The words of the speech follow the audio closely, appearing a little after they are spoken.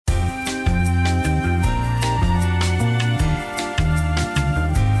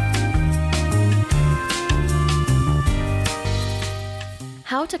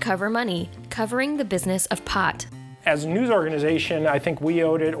How to Cover Money, covering the business of pot. As a news organization, I think we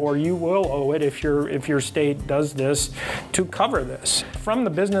owed it, or you will owe it if your state does this, to cover this. From the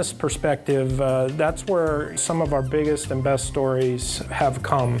business perspective, that's where some of our biggest and best stories have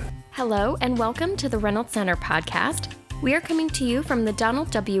come. Hello, and welcome to the Reynolds Center podcast. We are coming to you from the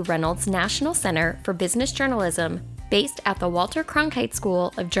Donald W. Reynolds National Center for Business Journalism, based at the Walter Cronkite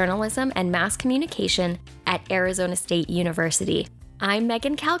School of Journalism and Mass Communication at Arizona State University. I'm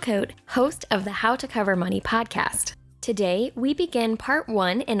Megan Calcote, host of the How to Cover Money podcast. Today, we begin part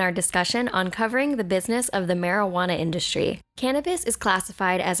 1 in our discussion on covering the business of the marijuana industry. Cannabis is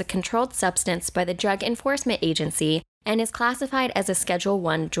classified as a controlled substance by the Drug Enforcement Agency and is classified as a Schedule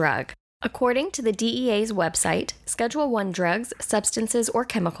I drug. According to the DEA's website, Schedule I drugs, substances, or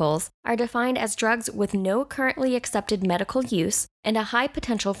chemicals are defined as drugs with no currently accepted medical use and a high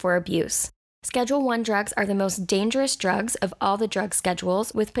potential for abuse. Schedule I drugs are the most dangerous drugs of all the drug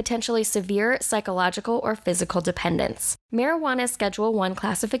schedules with potentially severe psychological or physical dependence. Marijuana's Schedule I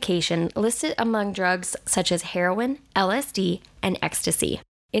classification lists it among drugs such as heroin, LSD, and ecstasy.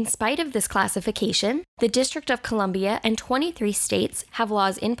 In spite of this classification, the District of Columbia and 23 states have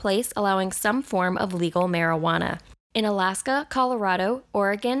laws in place allowing some form of legal marijuana. In Alaska, Colorado,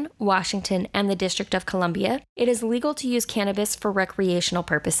 Oregon, Washington, and the District of Columbia, it is legal to use cannabis for recreational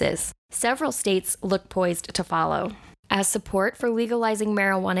purposes. Several states look poised to follow. As support for legalizing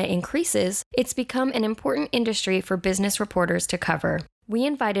marijuana increases, it's become an important industry for business reporters to cover. We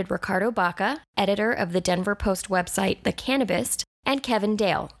invited Ricardo Baca, editor of the Denver Post website The Cannabist, and Kevin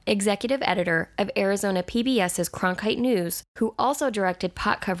Dale, executive editor of Arizona PBS's Cronkite News, who also directed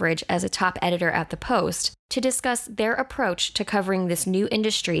pot coverage as a top editor at the Post, to discuss their approach to covering this new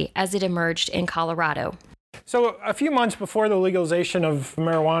industry as it emerged in Colorado. So a few months before the legalization of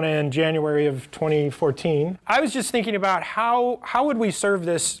marijuana in January of 2014, I was just thinking about how would we serve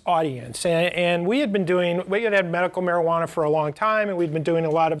this audience? And we had had medical marijuana for a long time, and we'd been doing a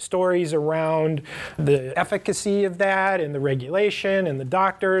lot of stories around the efficacy of that and the regulation and the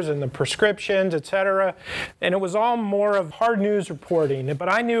doctors and the prescriptions, et cetera. And it was all more of hard news reporting. But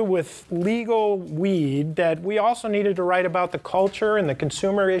I knew with legal weed that we also needed to write about the culture and the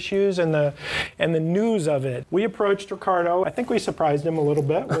consumer issues and the news of it. We approached Ricardo. I think we surprised him a little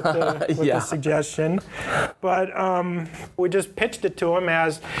bit with the suggestion. But we just pitched it to him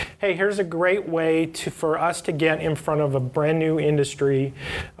as, hey, here's a great way for us to get in front of a brand new industry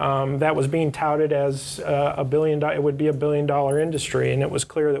that was being touted as it would be $1 billion industry. And it was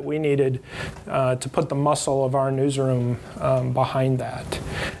clear that we needed to put the muscle of our newsroom behind that.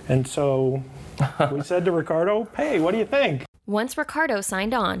 And so we said to Ricardo, hey, what do you think? Once Ricardo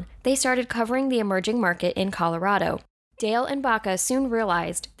signed on, they started covering the emerging market in Colorado. Dale and Baca soon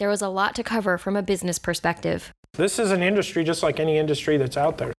realized there was a lot to cover from a business perspective. This is an industry just like any industry that's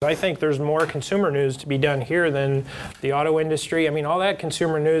out there. I think there's more consumer news to be done here than the auto industry. I mean, all that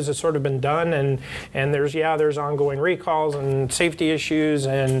consumer news has sort of been done, and there's ongoing recalls and safety issues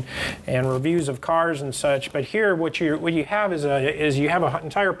and reviews of cars and such. But here, what you have is you have an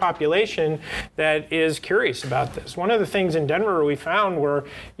entire population that is curious about this. One of the things in Denver we found were,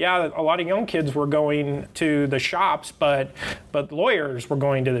 a lot of young kids were going to the shops, but lawyers were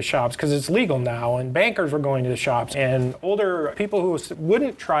going to the shops because it's legal now, and bankers were going to the shops, and older people who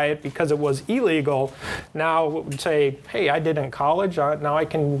wouldn't try it because it was illegal now would say, hey, I did it in college, now I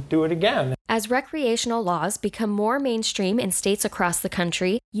can do it again. As recreational laws become more mainstream in states across the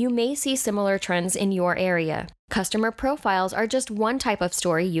country, you may see similar trends in your area. Customer profiles are just one type of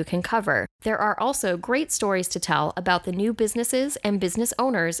story you can cover. There are also great stories to tell about the new businesses and business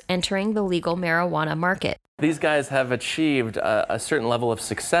owners entering the legal marijuana market. These guys have achieved a certain level of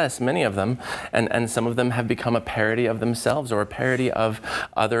success, many of them, and some of them have become a parody of themselves or a parody of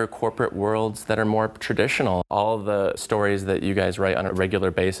other corporate worlds that are more traditional. All the stories that you guys write on a regular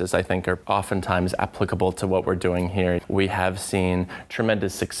basis, I think, are oftentimes applicable to what we're doing here. We have seen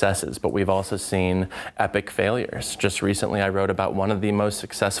tremendous successes, but we've also seen epic failures. Just recently, I wrote about one of the most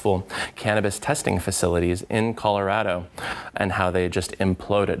successful cannabis testing facilities in Colorado and how they just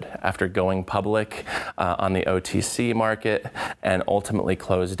imploded after going public on the OTC market and ultimately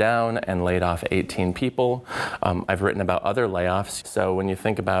closed down and laid off 18 people. I've written about other layoffs. So when you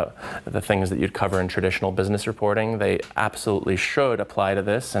think about the things that you'd cover in traditional business reporting, they absolutely should apply to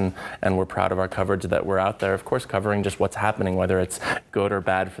this. And we're proud of our coverage that we're out there, of course, covering just what's happening, whether it's good or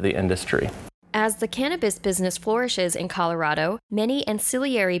bad for the industry. As the cannabis business flourishes in Colorado, many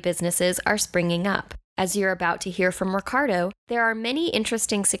ancillary businesses are springing up. As you're about to hear from Ricardo, there are many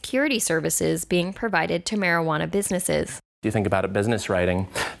interesting security services being provided to marijuana businesses. You think about it, business writing.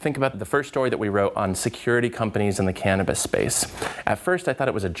 Think about the first story that we wrote on security companies in the cannabis space. At first, I thought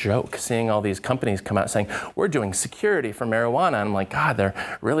it was a joke, seeing all these companies come out saying, we're doing security for marijuana. And I'm like, God, they're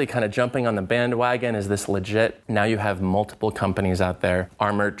really kind of jumping on the bandwagon. Is this legit? Now you have multiple companies out there,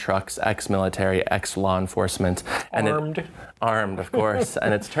 armored trucks, ex-military, ex-law enforcement. And armed, of course.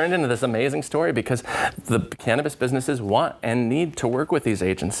 And it's turned into this amazing story because the cannabis businesses want and need to work with these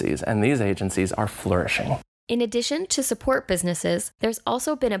agencies, and these agencies are flourishing. In addition to support businesses, there's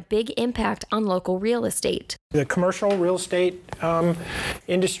also been a big impact on local real estate. The commercial real estate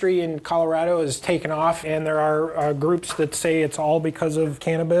industry in Colorado has taken off, and there are groups that say it's all because of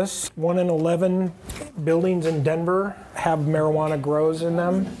cannabis. 1 in 11 buildings in Denver have marijuana grows in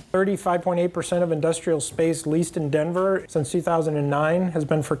them. 35.8% of industrial space leased in Denver since 2009 has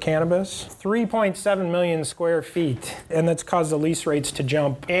been for cannabis. 3.7 million square feet, and that's caused the lease rates to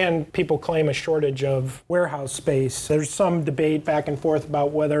jump. And people claim a shortage of warehouse space. There's some debate back and forth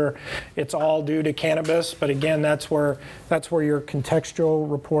about whether it's all due to cannabis, but again, that's where your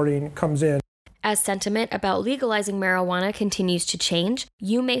contextual reporting comes in. As sentiment about legalizing marijuana continues to change,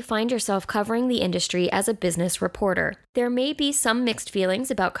 you may find yourself covering the industry as a business reporter. There may be some mixed feelings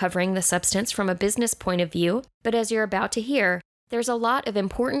about covering the substance from a business point of view, but as you're about to hear, there's a lot of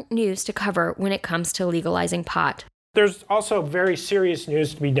important news to cover when it comes to legalizing pot. There's also very serious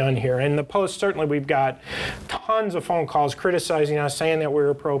news to be done here. In the Post, certainly we've got tons of phone calls criticizing us, saying that we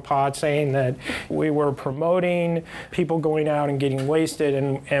were pro-pot, saying that we were promoting people going out and getting wasted.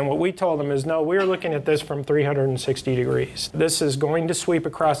 And what we told them is, no, we're looking at this from 360 degrees. This is going to sweep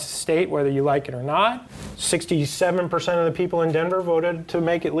across the state, whether you like it or not. 67% of the people in Denver voted to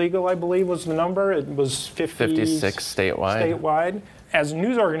make it legal, I believe was the number. It was 56 statewide. As a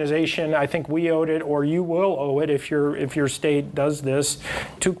news organization, I think we owed it, or you will owe it if your state does this,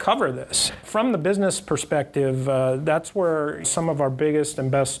 to cover this. From the business perspective, that's where some of our biggest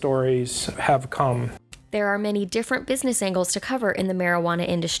and best stories have come. There are many different business angles to cover in the marijuana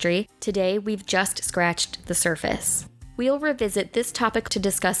industry. Today, we've just scratched the surface. We'll revisit this topic to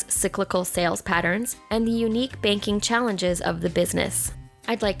discuss cyclical sales patterns and the unique banking challenges of the business.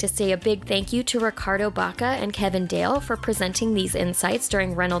 I'd like to say a big thank you to Ricardo Baca and Kevin Dale for presenting these insights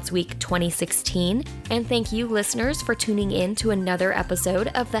during Reynolds Week 2016, and thank you listeners for tuning in to another episode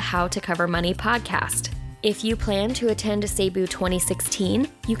of the How to Cover Money podcast. If you plan to attend Cebu 2016,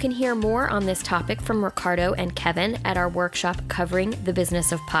 you can hear more on this topic from Ricardo and Kevin at our workshop covering the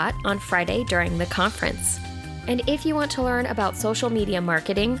business of pot on Friday during the conference. And if you want to learn about social media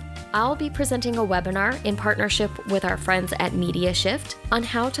marketing, I'll be presenting a webinar in partnership with our friends at MediaShift on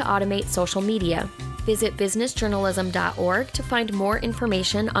how to automate social media. Visit businessjournalism.org to find more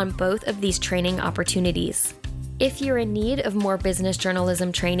information on both of these training opportunities. If you're in need of more business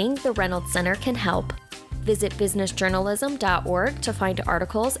journalism training, the Reynolds Center can help. Visit businessjournalism.org to find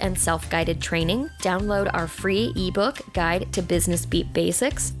articles and self-guided training, download our free ebook, Guide to Business Beat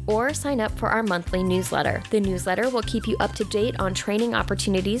Basics, or sign up for our monthly newsletter. The newsletter will keep you up to date on training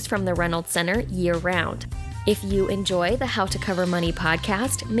opportunities from the Reynolds Center year-round. If you enjoy the How to Cover Money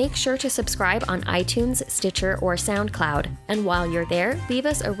podcast, make sure to subscribe on iTunes, Stitcher, or SoundCloud. And while you're there, leave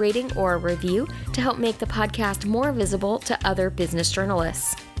us a rating or a review to help make the podcast more visible to other business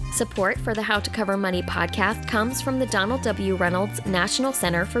journalists. Support for the How to Cover Money podcast comes from the Donald W. Reynolds National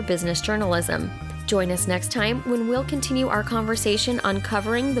Center for Business Journalism. Join us next time when we'll continue our conversation on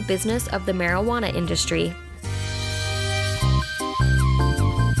covering the business of the marijuana industry.